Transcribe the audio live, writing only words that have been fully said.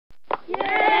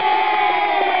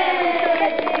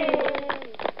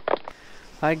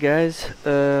Hi guys,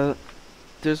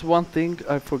 there's one thing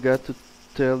I forgot to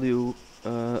tell you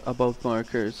about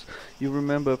markers. You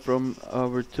remember from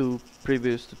our two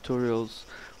previous tutorials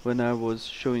when I was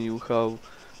showing you how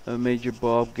Major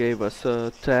Bob gave us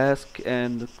a task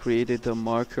and created a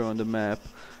marker on the map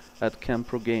at Camp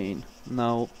Rogaine.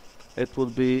 Now it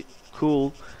would be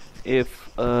cool if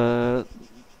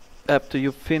after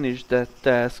you finish that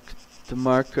task the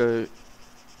marker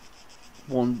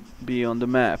won't be on the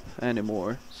map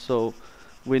anymore, so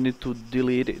we need to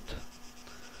delete it.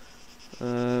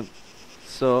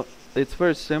 So it's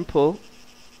very simple,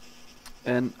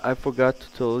 and I forgot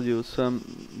to tell you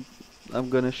some. I'm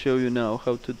gonna show you now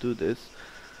how to do this.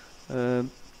 We're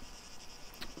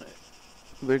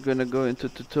gonna go into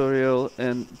tutorial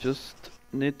and just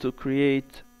need to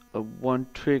create a one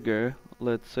trigger.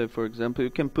 Let's say, for example,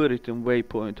 you can put it in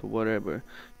waypoint or whatever.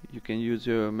 You can use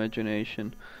your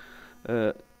imagination.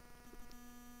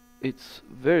 It's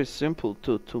very simple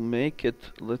to make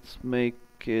it. Let's make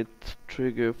it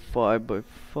trigger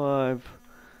 5x5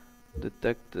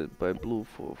 detected by blue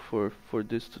for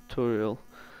this tutorial,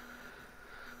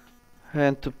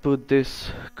 and to put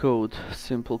this code,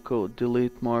 simple code,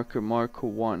 deleteMarker marker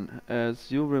 1.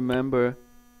 As you remember,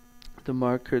 the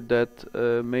marker that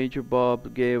Major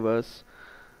Bob gave us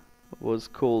was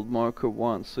called marker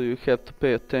 1, so you have to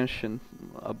pay attention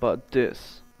about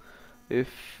this. If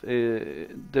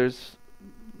there's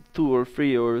 2 or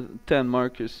 3 or 10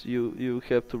 markers, you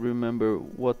have to remember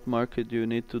what marker you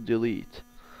need to delete.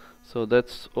 So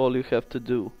that's all you have to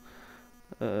do,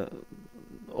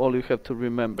 all you have to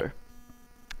remember.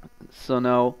 So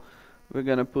now we're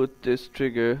gonna put this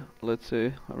trigger, let's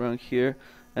say around here,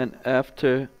 and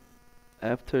after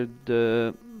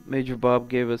the Major Bob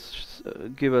give us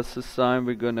a sign,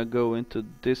 we're gonna go into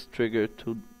this trigger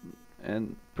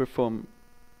and perform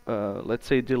let's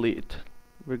say delete.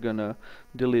 We're gonna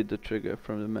delete the trigger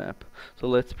from the map. So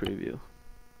let's preview.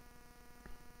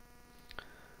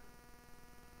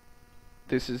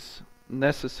 This is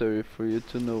necessary for you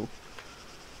to know,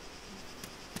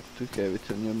 to have it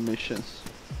in your missions.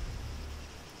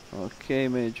 Okay,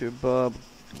 Major Bob,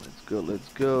 let's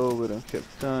go, we don't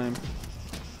have time.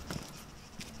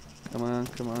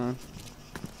 Come on.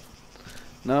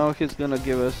 Now he's gonna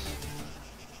give us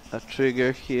a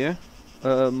trigger here.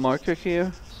 Marker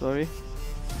here, sorry.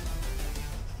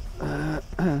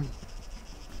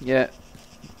 Yeah,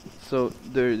 so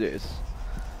there it is.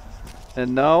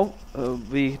 And now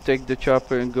we take the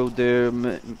chopper and go there,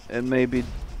 and maybe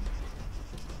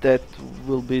that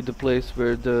will be the place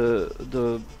where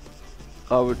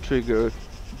our trigger,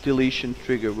 deletion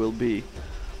trigger, will be.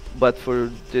 But for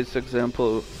this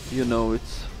example, you know,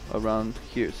 it's around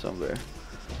here somewhere.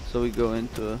 So we go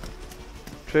into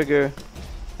trigger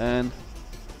and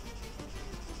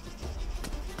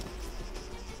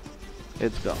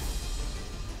it's gone.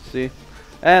 See?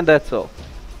 And that's all.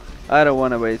 I don't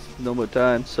want to waste no more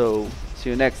time, so see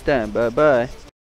you next time. Bye bye.